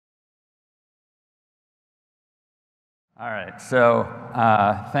All right, so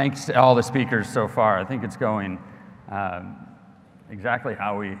thanks to all the speakers so far. I think it's going exactly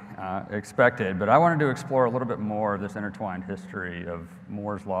how we expected, but I wanted to explore a little bit more of this intertwined history of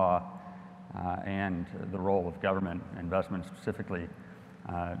Moore's Law and the role of government investment, specifically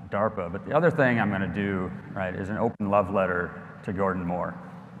DARPA. But the other thing I'm going to do, right, is an open love letter to Gordon Moore,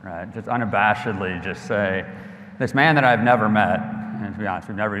 right? Just unabashedly just say, this man that I've never met, and to be honest,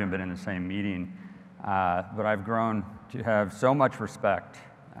 we've never even been in the same meeting, but I've grown to have so much respect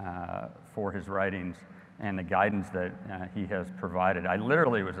for his writings and the guidance that he has provided. I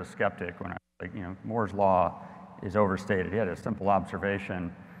literally was a skeptic when I was like, Moore's Law is overstated. He had a simple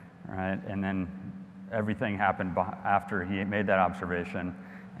observation, right? And then everything happened after he made that observation,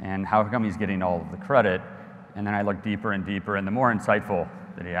 and how come he's getting all of the credit? And then I looked deeper and deeper, and the more insightful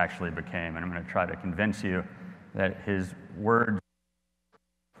that he actually became. And I'm going to try to convince you that his words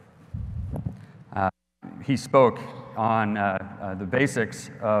he spoke on the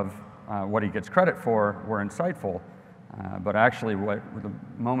basics of what he gets credit for were insightful, but actually the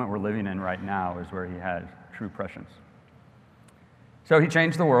moment we're living in right now is where he had true prescience. So he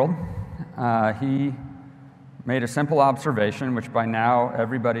changed the world. He made a simple observation, which by now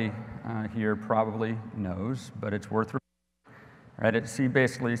everybody here probably knows, but it's worth repeating. Right? He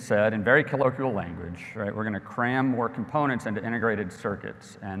basically said, in very colloquial language, right, we're going to cram more components into integrated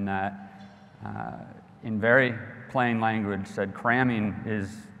circuits, and that in very plain language said cramming is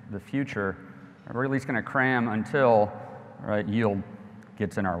the future. We're at least going to cram until yield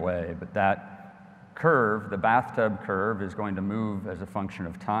gets in our way. But that curve, the bathtub curve, is going to move as a function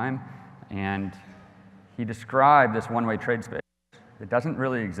of time. And he described this one-way trade space. It doesn't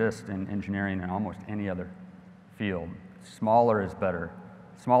really exist in engineering and almost any other field. Smaller is better.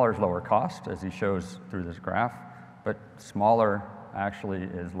 Smaller is lower cost, as he shows through this graph, but smaller actually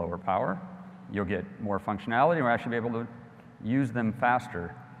is lower power. You'll get more functionality, and we'll actually be able to use them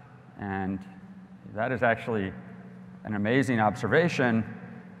faster. And that is actually an amazing observation,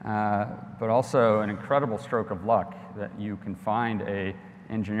 but also an incredible stroke of luck that you can find an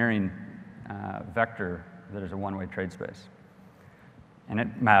engineering vector that is a one-way trade space. And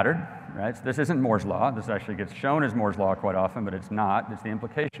it mattered, right? So this isn't Moore's Law. This actually gets shown as Moore's Law quite often, but it's not. It's the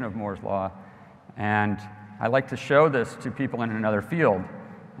implication of Moore's Law. And I like to show this to people in another field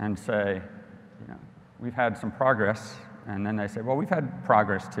and say, we've had some progress, and then they say, well, we've had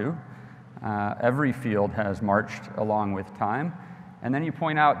progress too. Every field has marched along with time, and then you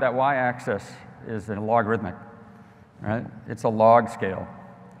point out that y-axis is a logarithmic, right? It's a log scale.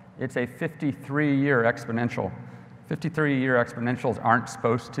 It's a 53-year exponential. 53-year exponentials aren't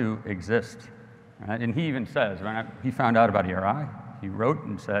supposed to exist, right? And he even says, when he found out about ERI, he wrote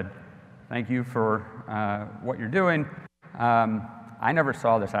and said, thank you for what you're doing. I never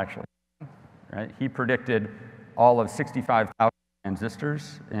saw this actually. Right? He predicted all of 65,000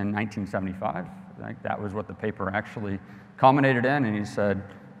 transistors in 1975. Right? That was what the paper actually culminated in, and he said,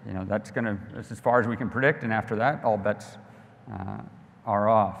 that's as far as we can predict, and after that, all bets are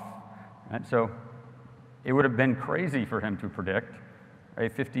off. Right? So it would have been crazy for him to predict a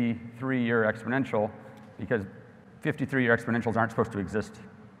 53-year exponential, because 53-year exponentials aren't supposed to exist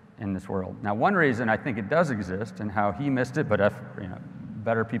in this world. Now, one reason I think it does exist, and how he missed it, but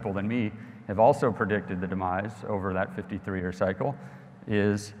better people than me have also predicted the demise over that 53-year cycle,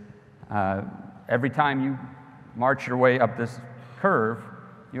 is every time you march your way up this curve,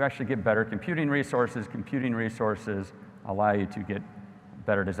 you actually get better computing resources. Computing resources allow you to get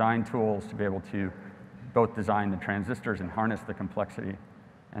better design tools to be able to both design the transistors and harness the complexity.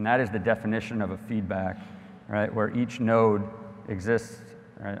 And that is the definition of a feedback, right, where each node exists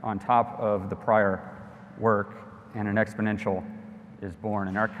on top of the prior work, and an exponential is born.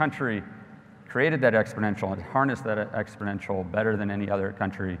 And our country created that exponential and harnessed that exponential better than any other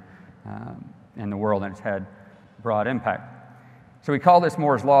country in the world, and it's had broad impact. So we call this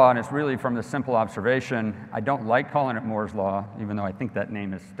Moore's Law, and it's really from the simple observation. I don't like calling it Moore's Law, even though I think that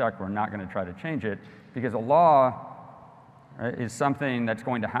name is stuck. We're not going to try to change it, because a law is something that's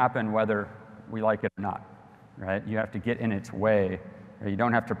going to happen whether we like it or not, right? You have to get in its way. You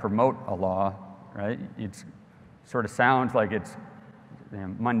don't have to promote a law, right? It sort of sounds like it's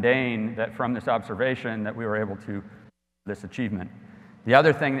mundane that from this observation that we were able to this achievement. The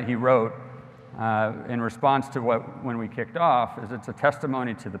other thing that he wrote in response to when we kicked off is it's a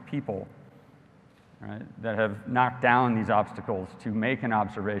testimony to the people, right, that have knocked down these obstacles to make an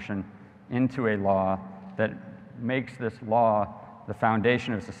observation into a law that makes this law the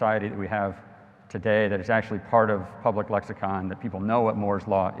foundation of society that we have today, that is actually part of public lexicon, that people know what Moore's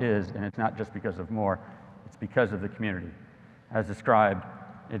Law is, and it's not just because of Moore, it's because of the community, as described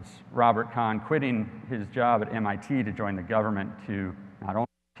It's Robert Kahn quitting his job at MIT to join the government to not only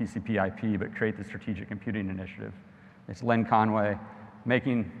TCP/IP, but create the Strategic Computing Initiative. It's Lynn Conway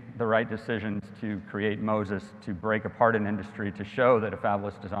making the right decisions to create Moses, to break apart an industry, to show that a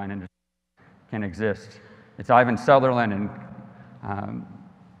fabless design industry can exist. It's Ivan Sutherland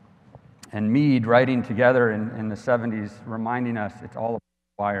and Mead writing together in the 70s, reminding us it's all about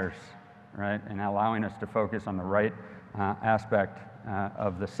wires, right? And allowing us to focus on the right aspect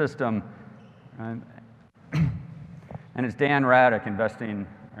of the system. And it's Dan Radek investing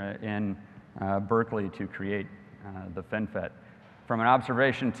in Berkeley to create the FinFET. From an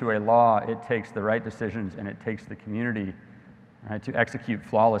observation to a law, it takes the right decisions and it takes the community, right, to execute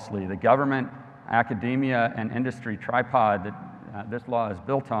flawlessly. The government, academia, and industry tripod that this law is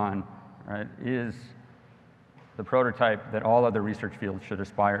built on, right, is the prototype that all other research fields should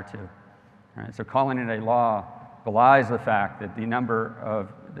aspire to. Right? So calling it a law belies the fact that the number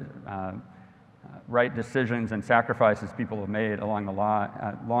of right decisions and sacrifices people have made along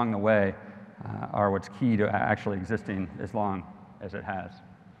the way are what's key to actually existing as long as it has.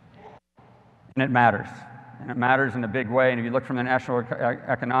 And it matters. And it matters in a big way. And if you look from the national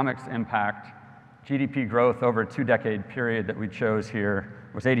economics impact, GDP growth over a 2-decade period that we chose here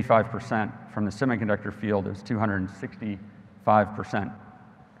was 85%. From the semiconductor field, it was 265%.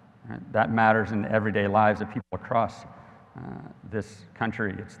 Right? That matters in the everyday lives of people across this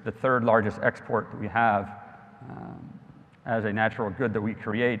country. It's the 3rd largest export that we have as a natural good that we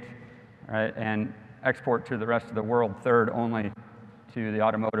create, right? And export to the rest of the world, 3rd only to the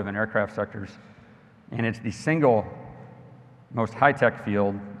automotive and aircraft sectors. And it's the single most high-tech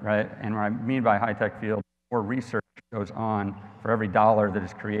field, right? And what I mean by high-tech field, more research goes on. For every dollar that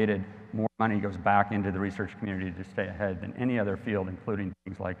is created, more money goes back into the research community to stay ahead than any other field, including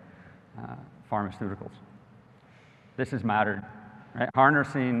things like pharmaceuticals. This has mattered, right?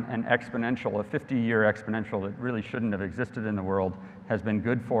 Harnessing an exponential, a 50-year exponential that really shouldn't have existed in the world, has been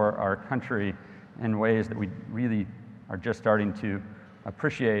good for our country in ways that we really are just starting to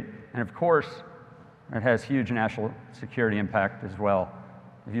appreciate. And of course, it has huge national security impact as well.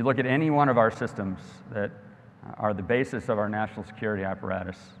 If you look at any one of our systems that are the basis of our national security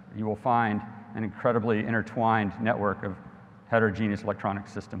apparatus, you will find an incredibly intertwined network of heterogeneous electronic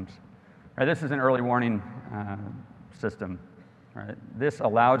systems. Right, this is an early warning system. Right? This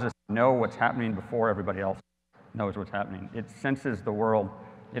allows us to know what's happening before everybody else knows what's happening. It senses the world,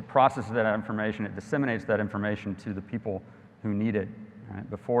 it processes that information, it disseminates that information to the people who need it, right,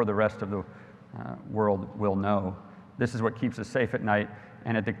 before the rest of the world will know. This is what keeps us safe at night,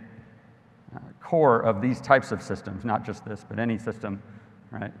 and at the core of these types of systems, not just this, but any system,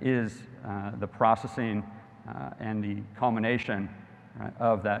 right, is the processing and the culmination, right,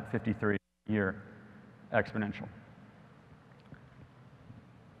 of that 53-year exponential.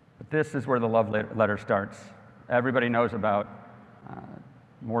 But this is where the love letter starts. Everybody knows about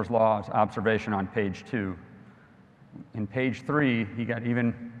Moore's Law's observation on page 2. In page 3, he got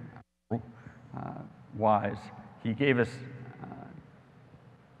even wise. He gave us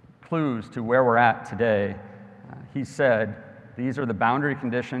clues to where we're at today. He said, these are the boundary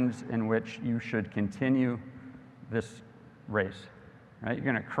conditions in which you should continue this race. Right? You're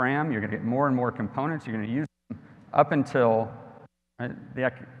going to cram, you're going to get more and more components, you're going to use them up until, right,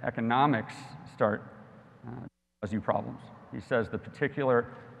 the economics start to cause you problems. He says the particular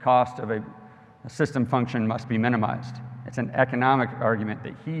cost of a system function must be minimized. It's an economic argument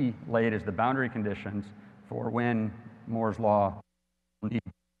that he laid as the boundary conditions for when Moore's Law will need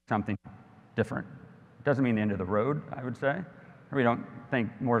something different. It doesn't mean the end of the road, I would say. We don't think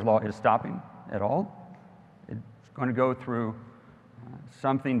Moore's Law is stopping at all. It's going to go through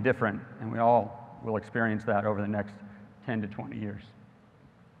something different, and we all will experience that over the next 10 to 20 years.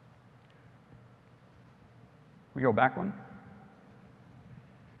 We go back one.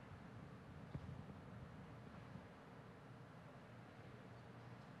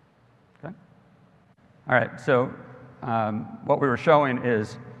 Okay. All right, so what we were showing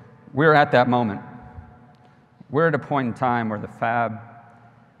is we're at that moment. We're at a point in time where the fab,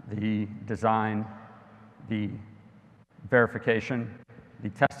 the design, the verification, the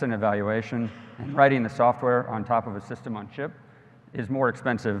test and evaluation, and writing the software on top of a system on chip is more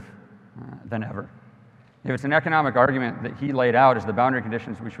expensive than ever. If it's an economic argument that he laid out as the boundary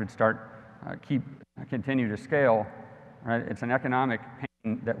conditions we should start, continue to scale, right? It's an economic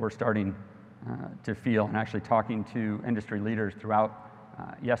pain that we're starting to feel, and actually talking to industry leaders throughout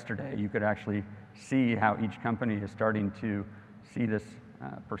yesterday, you could actually see how each company is starting to see this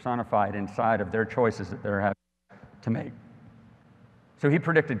personified inside of their choices that they're having to make. So he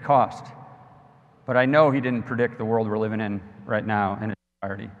predicted cost, but I know he didn't predict the world we're living in right now, and it's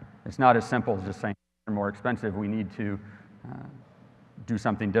priority. It's not as simple as just saying they're more expensive. We need to do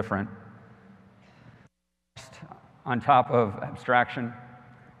something different. On top of abstraction,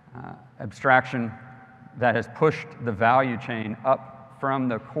 abstraction that has pushed the value chain up from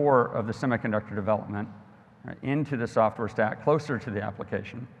the core of the semiconductor development, right, into the software stack, closer to the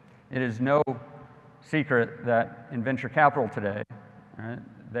application. It is no secret that in venture capital today, right,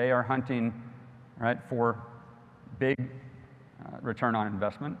 they are hunting, right, for big return on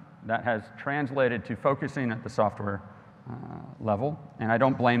investment. That has translated to focusing at the software level, and I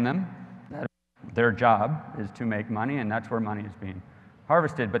don't blame them. Their job is to make money, and that's where money is being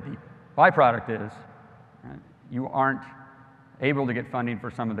harvested. But the byproduct is, right, you aren't able to get funding for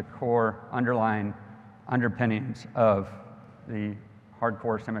some of the core underlying underpinnings of the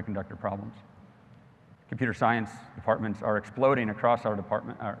hardcore semiconductor problems. Computer science departments are exploding across our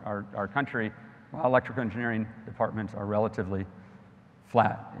department, our country, while electrical engineering departments are relatively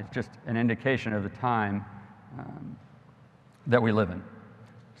flat. It's just an indication of the time that we live in.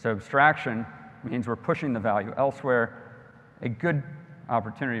 So abstraction means we're pushing the value elsewhere. A good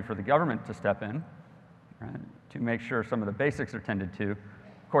opportunity for the government to step in, right, to make sure some of the basics are tended to.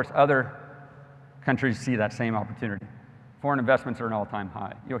 Of course, other countries see that same opportunity. Foreign investments are an all-time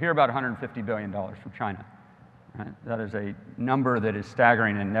high. You'll hear about $150 billion from China. Right? That is a number that is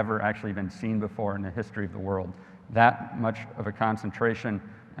staggering and never actually been seen before in the history of the world. That much of a concentration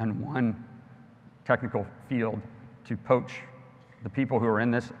in one technical field to poach the people who are in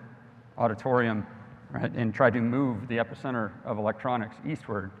this auditorium, right, and try to move the epicenter of electronics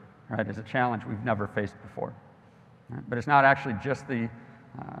eastward, right, is a challenge we've never faced before. Right? But it's not actually just the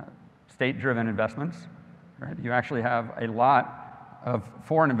state-driven investments. Right? You actually have a lot of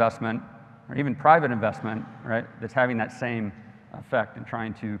foreign investment, or even private investment, right, that's having that same effect in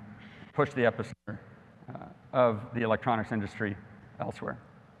trying to push the epicenter of the electronics industry elsewhere.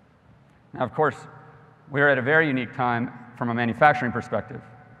 Now, of course, we're at a very unique time from a manufacturing perspective.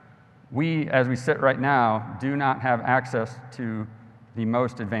 We, as we sit right now, do not have access to the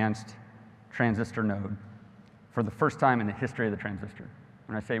most advanced transistor node for the first time in the history of the transistor.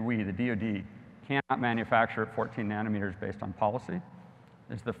 When I say we, the DoD cannot manufacture at 14 nanometers based on policy.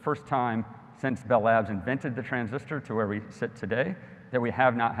 It's the first time since Bell Labs invented the transistor to where we sit today that we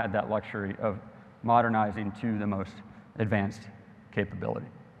have not had that luxury of modernizing to the most advanced capability.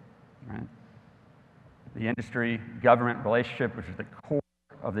 Right? The industry-government relationship, which is the core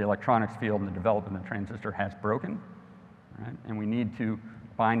of the electronics field and the development of the transistor, has broken, right? And we need to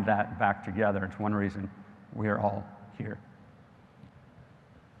bind that back together. It's one reason we are all here.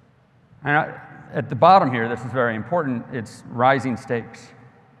 And at the bottom here, this is very important, it's rising stakes.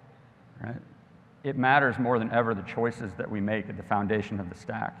 Right? It matters more than ever the choices that we make at the foundation of the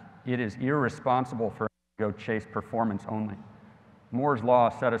stack. It is irresponsible for us to go chase performance only. Moore's law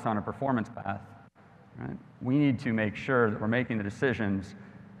set us on a performance path. Right? We need to make sure that we're making the decisions,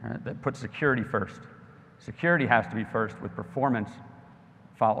 right, that put security first. Security has to be first with performance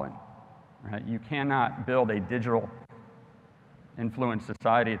following. Right? You cannot build a digital influence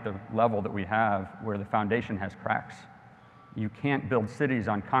society at the level that we have where the foundation has cracks. You can't build cities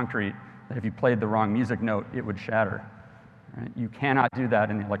on concrete that if you played the wrong music note, it would shatter. Right? You cannot do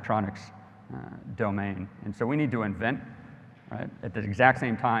that in the electronics domain. And so we need to invent, right? At the exact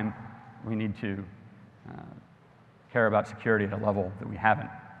same time, we need to care about security at a level that we haven't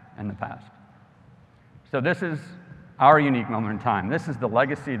in the past. So this is our unique moment in time. This is the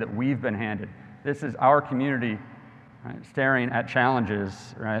legacy that we've been handed. This is our community, right, staring at challenges,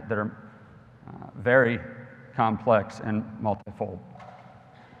 right, that are very complex and multifold.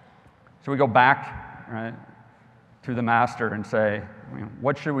 So we go back, right, to the master and say,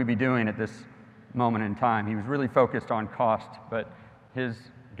 what should we be doing at this moment in time? He was really focused on cost, but his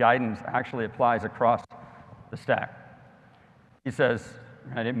guidance actually applies across the stack. He says,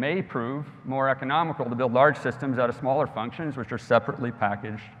 right, it may prove more economical to build large systems out of smaller functions which are separately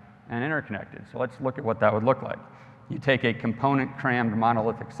packaged and interconnected. So let's look at what that would look like. You take a component-crammed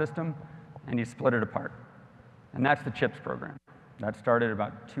monolithic system and you split it apart. And that's the CHIPS program. That started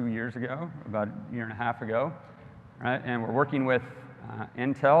about 2 years ago, about a year and a half ago, right? And we're working with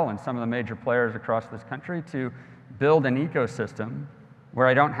Intel and some of the major players across this country to build an ecosystem where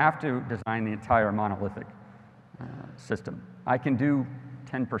I don't have to design the entire monolithic system. I can do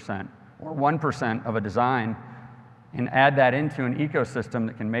 10% or 1% of a design and add that into an ecosystem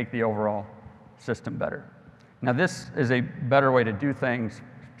that can make the overall system better. Now, this is a better way to do things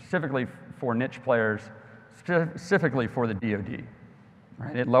specifically for niche players, specifically for the DoD.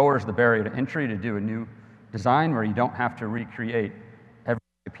 Right? It lowers the barrier to entry to do a new design where you don't have to recreate every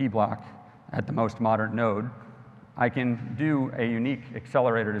IP block at the most modern node. I can do a unique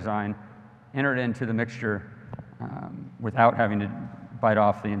accelerator design, enter it into the mixture without having to bite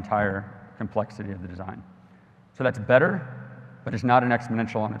off the entire complexity of the design. So that's better, but it's not an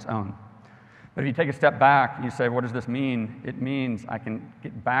exponential on its own. But if you take a step back, you say, what does this mean? It means I can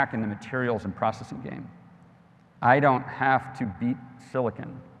get back in the materials and processing game. I don't have to beat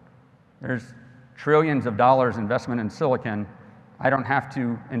silicon. There's trillions of dollars investment in silicon. I don't have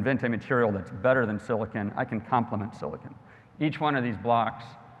to invent a material that's better than silicon. I can complement silicon. Each one of these blocks,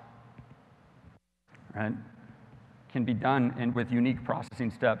 right, can be done with unique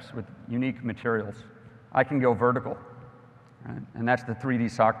processing steps, with unique materials. I can go vertical, right? And that's the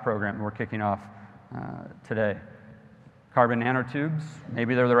 3D SOC program we're kicking off today. Carbon nanotubes,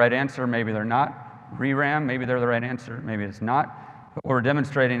 maybe they're the right answer, maybe they're not. ReRAM, maybe they're the right answer, maybe it's not. But we're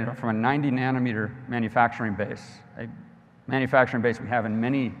demonstrating it from a 90 nanometer manufacturing base, a manufacturing base we have in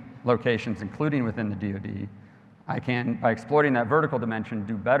many locations, including within the DoD. I can, by exploiting that vertical dimension,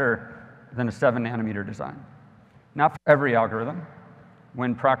 do better than a 7 nanometer design. Not for every algorithm.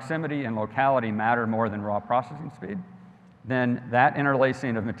 When proximity and locality matter more than raw processing speed, then that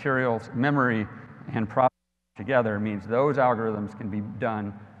interlacing of materials, memory, and processing together means those algorithms can be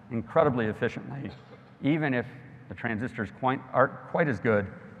done incredibly efficiently, even if the transistors aren't quite as good,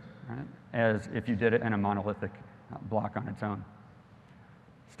 right, as if you did it in a monolithic block on its own.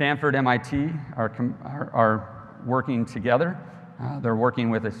 Stanford, MIT are working together. They're working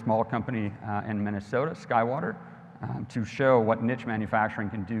with a small company in Minnesota, Skywater, to show what niche manufacturing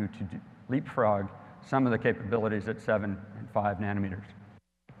can do to leapfrog some of the capabilities at 7 and 5 nanometers.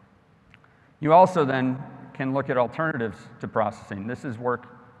 You also then can look at alternatives to processing. This is work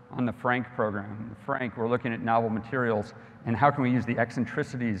on the Frank program. Frank, we're looking at novel materials and how can we use the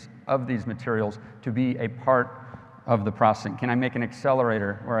eccentricities of these materials to be a part of the processing. Can I make an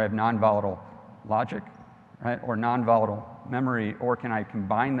accelerator where I have non-volatile logic, right, or non-volatile memory, or can I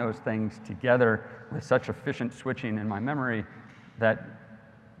combine those things together with such efficient switching in my memory that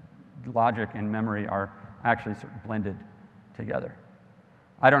logic and memory are actually sort of blended together?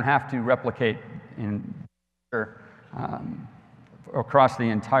 I don't have to replicate across the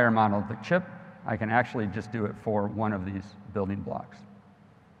entire monolithic chip. I can actually just do it for one of these building blocks.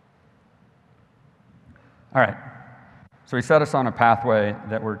 All right, so we set us on a pathway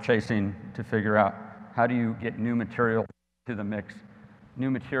that we're chasing to figure out how do you get new materials to the mix.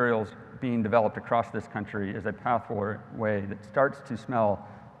 New materials being developed across this country is a pathway that starts to smell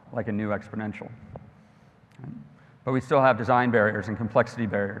like a new exponential. But we still have design barriers and complexity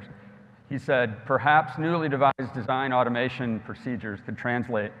barriers. He said, perhaps newly devised design automation procedures could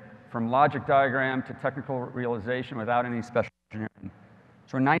translate from logic diagram to technical realization without any special engineering.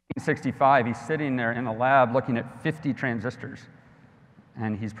 So in 1965, he's sitting there in a lab looking at 50 transistors.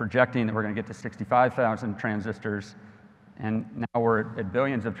 And he's projecting that we're going to get to 65,000 transistors. And now we're at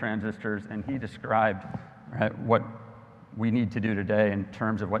billions of transistors. And he described, right, what we need to do today in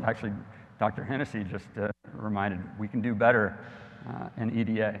terms of what actually Dr. Hennessy just reminded. We can do better in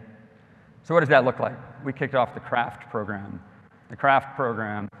EDA. So what does that look like? We kicked off the CRAFT program. The CRAFT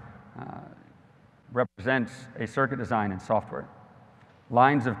program represents a circuit design in software.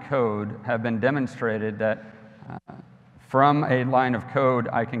 Lines of code have been demonstrated that from a line of code,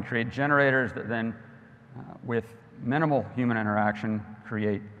 I can create generators that then, with minimal human interaction,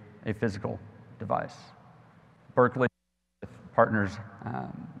 create a physical device. Berkeley, with partners,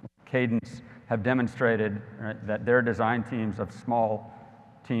 Cadence, have demonstrated, right, that their design teams of small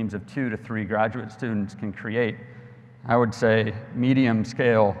teams of 2 to 3 graduate students can create, I would say,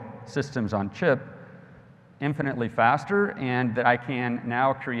 medium-scale systems on chip infinitely faster, and that I can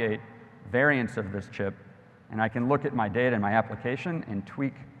now create variants of this chip, and I can look at my data and my application and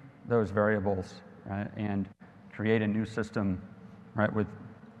tweak those variables, right, and create a new system, right, with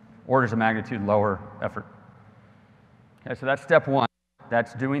orders of magnitude lower effort. Okay, so that's step one.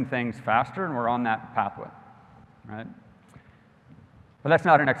 That's doing things faster, and we're on that pathway, right? But that's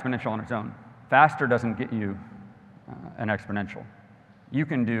not an exponential on its own. Faster doesn't get you an exponential. You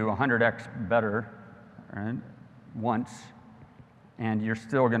can do 100x better, right, once, and you're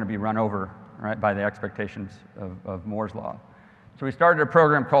still going to be run over, right, by the expectations of Moore's law. So we started a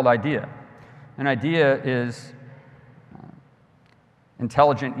program called IDEA. And IDEA is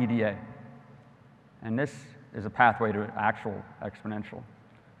intelligent EDA. And this is a pathway to an actual exponential.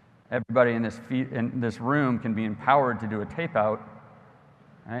 Everybody in this room can be empowered to do a tape out,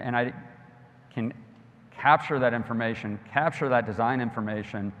 right, and I can capture that information, capture that design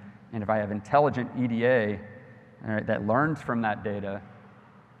information, and if I have intelligent EDA, right, that learns from that data,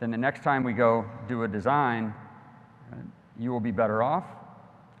 then the next time we go do a design, right, you will be better off.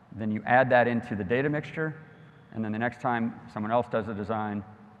 Then you add that into the data mixture, and then the next time someone else does a design,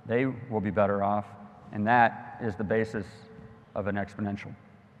 they will be better off, and that is the basis of an exponential.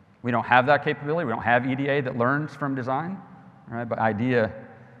 We don't have that capability. We don't have EDA that learns from design, right? But IDEA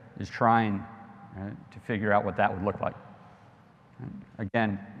is trying, right, to figure out what that would look like. Right?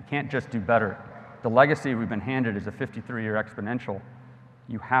 Again, you can't just do better. The legacy we've been handed is a 53-year exponential.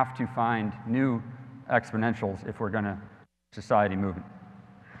 You have to find new exponentials if we're going to society moving.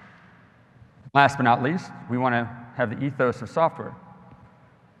 Last but not least, we want to have the ethos of software.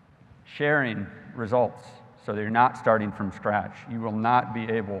 Sharing results so that you're not starting from scratch. You will not be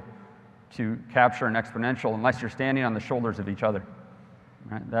able to capture an exponential unless you're standing on the shoulders of each other.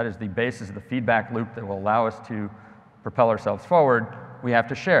 Right? That is the basis of the feedback loop that will allow us to propel ourselves forward. We have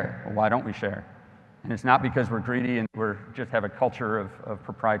to share. Well, why don't we share? And it's not because we're greedy and we just have a culture of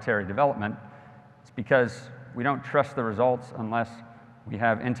proprietary development. It's because we don't trust the results unless we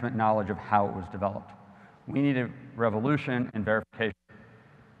have intimate knowledge of how it was developed. We need a revolution in verification.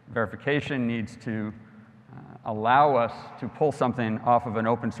 Verification needs to allow us to pull something off of an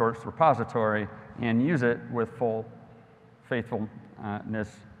open source repository and use it with full faithfulness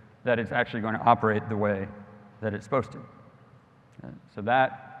that it's actually going to operate the way that it's supposed to. So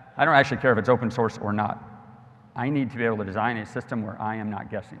that, I don't actually care if it's open source or not. I need to be able to design a system where I am not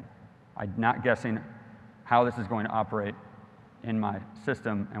guessing. I'm not guessing how this is going to operate in my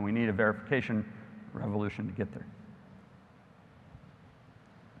system, and we need a verification revolution to get there.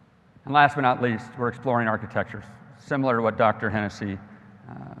 And last but not least, we're exploring architectures. Similar to what Dr. Hennessy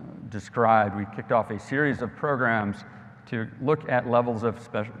described, we kicked off a series of programs to look at levels of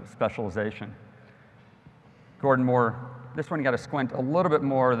specialization. Gordon Moore, this one you got to squint a little bit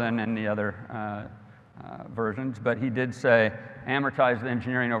more than in the other versions, but he did say, amortize the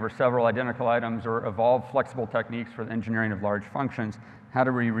engineering over several identical items or evolve flexible techniques for the engineering of large functions. How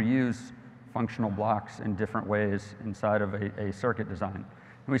do we reuse functional blocks in different ways inside of a circuit design?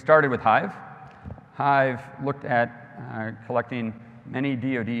 And we started with Hive. Hive looked at collecting many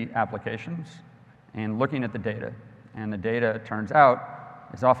DoD applications and looking at the data. And the data, it turns out,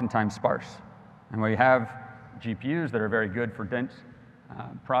 is oftentimes sparse. And we have GPUs that are very good for dense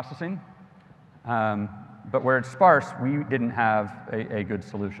processing. But where it's sparse, we didn't have a good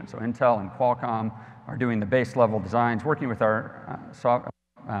solution. So Intel and Qualcomm are doing the base level designs, working with our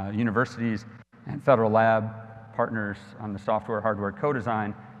universities and federal lab partners on the software hardware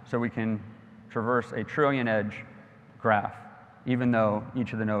co-design so we can traverse a trillion edge graph, even though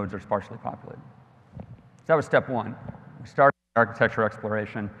each of the nodes are sparsely populated. So that was step one. We started architecture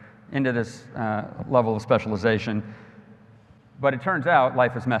exploration into this level of specialization. But it turns out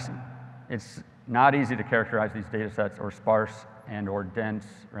life is messy. It's not easy to characterize these data sets or sparse and or dense,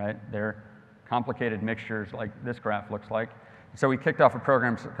 right? They're complicated mixtures like this graph looks like. So we kicked off a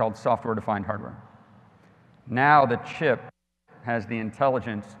program called software-defined hardware. Now the chip has the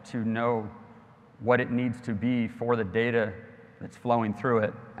intelligence to know what it needs to be for the data that's flowing through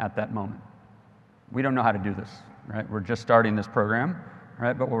it at that moment. We don't know how to do this, right? We're just starting this program,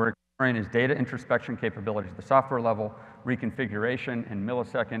 right? But what we're exploring is data introspection capabilities at the software level, reconfiguration in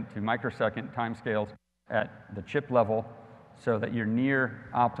millisecond to microsecond timescales at the chip level so that you're near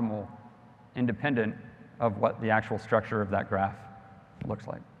optimal, independent of what the actual structure of that graph looks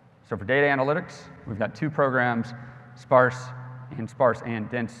like. So for data analytics, we've got two programs, sparse and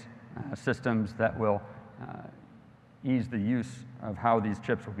dense systems that will ease the use of how these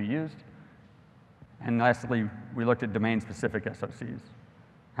chips will be used. And lastly, we looked at domain-specific SoCs.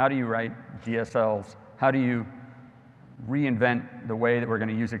 How do you write DSLs? How do you reinvent the way that we're going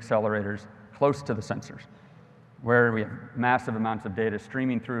to use accelerators close to the sensors, where we have massive amounts of data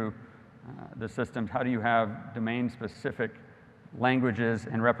streaming through the systems? How do you have domain-specific languages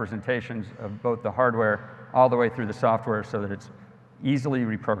and representations of both the hardware all the way through the software so that it's easily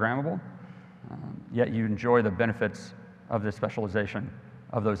reprogrammable, yet you enjoy the benefits of the specialization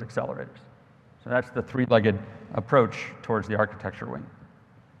of those accelerators? So that's the three-legged approach towards the architecture wing.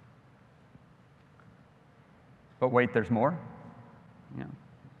 But wait, there's more.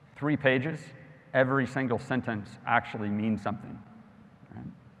 3 pages, every single sentence actually means something, right?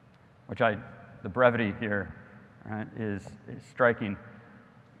 Which the brevity here, right, is striking.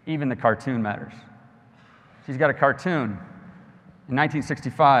 Even the cartoon matters. He's got a cartoon. In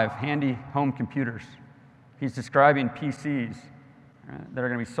 1965, handy home computers. He's describing PCs, right, that are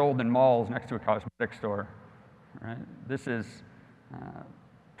going to be sold in malls next to a cosmetic store. Right? This is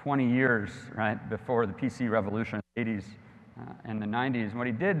 20 years, right, before the PC revolution, the 80s and the 90s. And what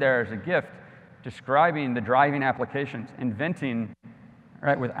he did there is a gift describing the driving applications, inventing,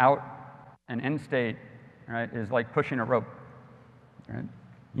 right, without an end state, right, is like pushing a rope. Right?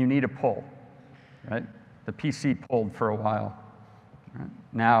 You need a pull, right? the PC pulled for a while. Right?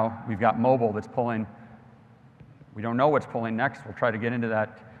 Now we've got mobile that's pulling. We don't know what's pulling next. We'll try to get into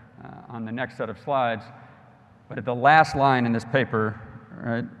that on the next set of slides. But at the last line in this paper,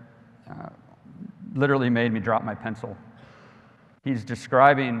 right, literally made me drop my pencil. He's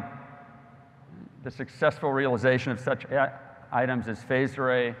describing the successful realization of such items as phased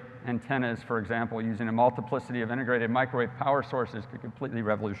array antennas, for example, using a multiplicity of integrated microwave power sources could completely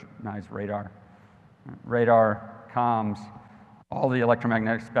revolutionize radar. Radar, comms, all the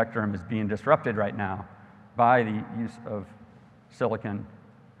electromagnetic spectrum is being disrupted right now by the use of silicon,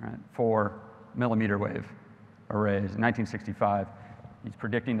 right, for millimeter wave arrays. In 1965, he's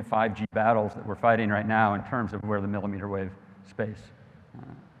predicting the 5G battles that we're fighting right now in terms of where the millimeter wave space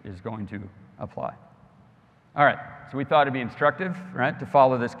is going to apply. All right, so we thought it'd be instructive, right, to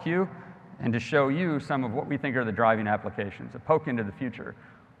follow this cue and to show you some of what we think are the driving applications, a poke into the future.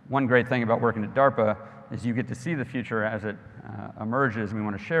 One great thing about working at DARPA is you get to see the future as it emerges, and we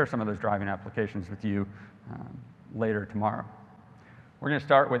want to share some of those driving applications with you later tomorrow. We're going to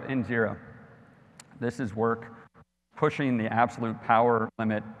start with N0. This is work pushing the absolute power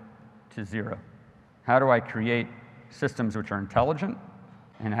limit to 0. How do I create systems which are intelligent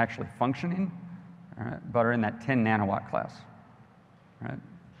and actually functioning, but are in that 10 nanowatt class, right?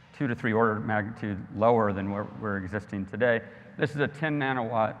 2 to 3 order of magnitude lower than where we're existing today. This is a 10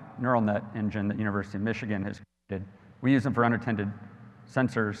 nanowatt neural net engine that University of Michigan has created. We use them for unattended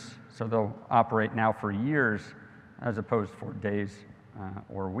sensors, so they'll operate now for years as opposed for days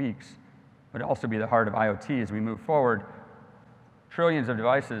or weeks, but also be the heart of IoT as we move forward. Trillions of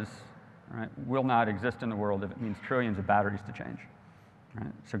devices, right, will not exist in the world if it means trillions of batteries to change.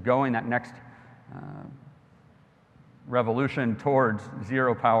 Right? So going that next revolution towards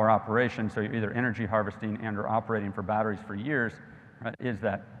zero power operation, so you're either energy harvesting and or operating for batteries for years, right, is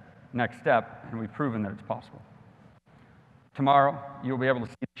that next step, and we've proven that it's possible. Tomorrow, you'll be able to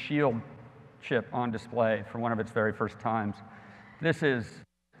see the Shield chip on display for one of its very first times. This is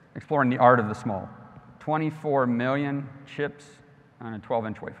exploring the art of the small. 24 million chips on a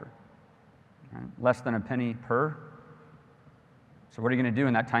 12-inch wafer. Right? Less than a penny per. So what are you going to do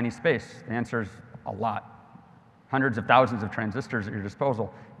in that tiny space? The answer is a lot. Hundreds of thousands of transistors at your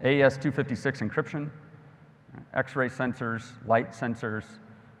disposal. AES-256 encryption, right? X-ray sensors, light sensors,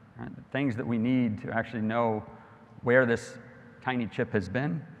 right? The things that we need to actually know where this tiny chip has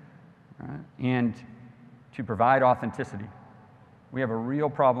been, right? And to provide authenticity. We have a real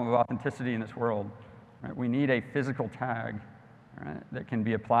problem of authenticity in this world. Right? We need a physical tag, right, that can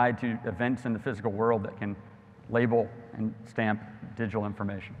be applied to events in the physical world that can label and stamp digital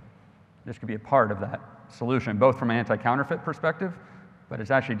information. This could be a part of that solution, both from an anti-counterfeit perspective, but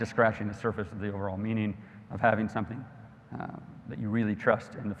it's actually just scratching the surface of the overall meaning of having something that you really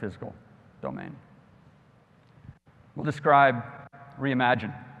trust in the physical domain. We'll describe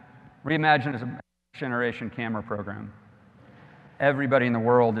Reimagine. Reimagine is a next-generation camera program. Everybody in the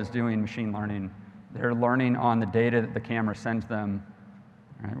world is doing machine learning. They're learning on the data that the camera sends them.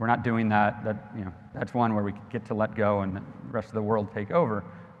 Right? We're not doing that. That's one where we get to let go and the rest of the world take over.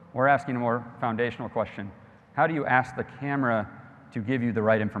 We're asking a more foundational question. How do you ask the camera to give you the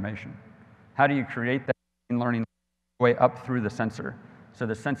right information? How do you create that machine learning way up through the sensor so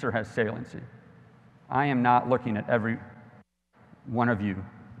the sensor has saliency? I am not looking at every one of you,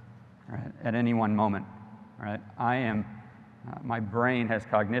 right, at any one moment. Right? My brain has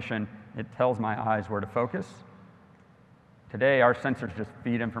cognition. It tells my eyes where to focus. Today, our sensors just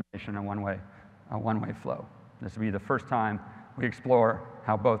feed information in a one-way flow. This will be the first time we explore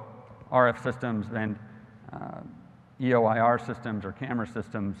how both RF systems and EOIR systems or camera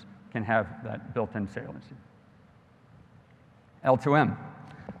systems can have that built-in saliency. L2M.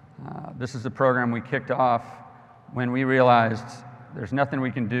 This is a program we kicked off when we realized there's nothing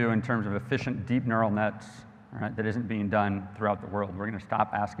we can do in terms of efficient deep neural nets, right, that isn't being done throughout the world. We're going to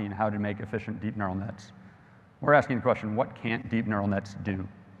stop asking how to make efficient deep neural nets. We're asking the question, what can't deep neural nets do?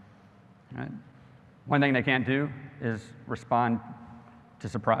 Right? One thing they can't do is respond to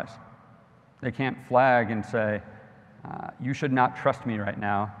surprise. They can't flag and say, you should not trust me right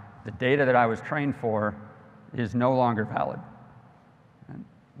now. The data that I was trained for is no longer valid. And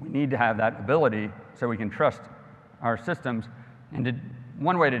we need to have that ability so we can trust our systems. And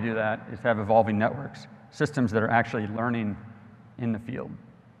one way to do that is to have evolving networks, systems that are actually learning in the field,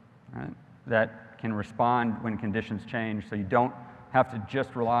 right? That can respond when conditions change, so you don't have to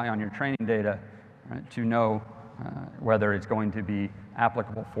just rely on your training data, right, to know whether it's going to be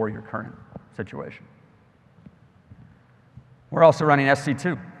applicable for your current situation. We're also running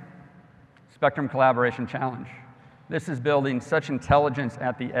SC2, Spectrum Collaboration Challenge. This is building such intelligence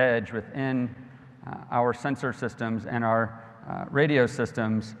at the edge within our sensor systems and our radio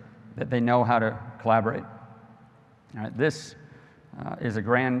systems that they know how to collaborate. This is a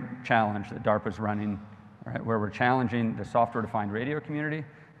grand challenge that DARPA is running, right, where we're challenging the software-defined radio community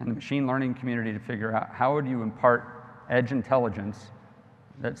and the machine learning community to figure out how would you impart edge intelligence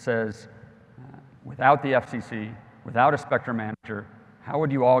that says, without the FCC, without a spectrum manager, how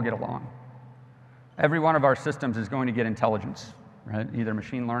would you all get along? Every one of our systems is going to get intelligence, right? Either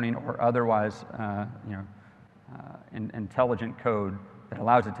machine learning or otherwise, intelligent code that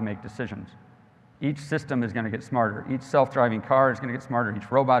allows it to make decisions. Each system is going to get smarter. Each self-driving car is going to get smarter.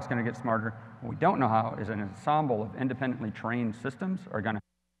 Each robot's going to get smarter. What we don't know how is an ensemble of independently trained systems are going to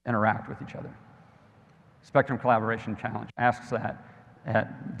interact with each other. Spectrum Collaboration Challenge asks that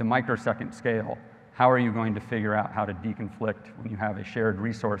at the microsecond scale. How are you going to figure out how to deconflict when you have a shared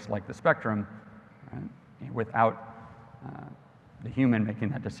resource like the spectrum, right, without the human making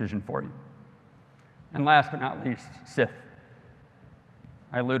that decision for you? And last but not least, SIF.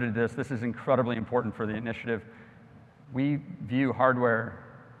 I alluded to this. This is incredibly important for the initiative. We view hardware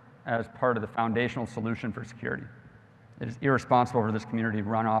as part of the foundational solution for security. It is irresponsible for this community to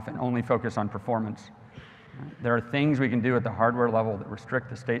run off and only focus on performance. There are things we can do at the hardware level that restrict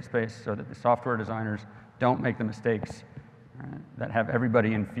the state space so that the software designers don't make the mistakes that have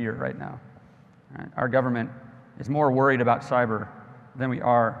everybody in fear right now. Our government is more worried about cyber than we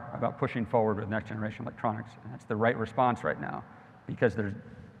are about pushing forward with next generation electronics. And that's the right response right now, because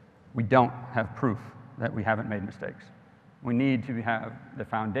we don't have proof that we haven't made mistakes. We need to have the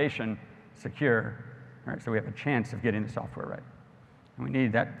foundation secure, right, so we have a chance of getting the software right. And we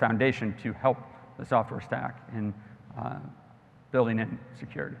need that foundation to help the software stack in building in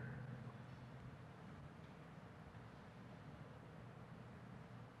security.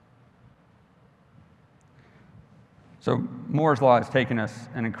 So Moore's Law has taken us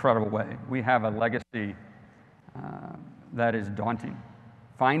an incredible way. We have a legacy that is daunting.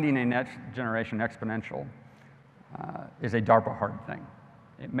 Finding a next generation exponential is a DARPA hard thing.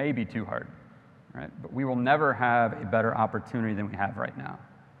 It may be too hard, right? But we will never have a better opportunity than we have right now.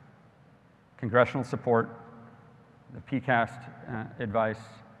 Congressional support, the PCAST advice,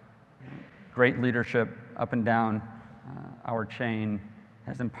 great leadership up and down our chain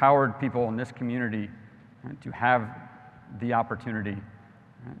has empowered people in this community to have the opportunity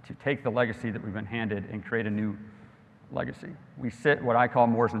to take the legacy that we've been handed and create a new legacy. We sit what I call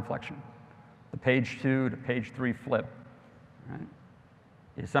Moore's inflection. The page 2 to page 3 flip, right,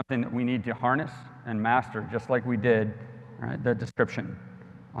 is something that we need to harness and master, just like we did, right, the description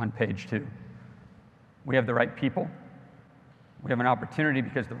on page 2. We have the right people. We have an opportunity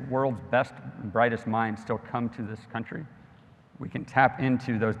because the world's best and brightest minds still come to this country. We can tap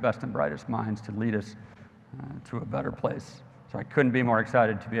into those best and brightest minds to lead us to a better place. So I couldn't be more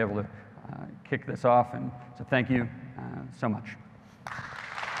excited to be able to kick this off, and so thank you so much.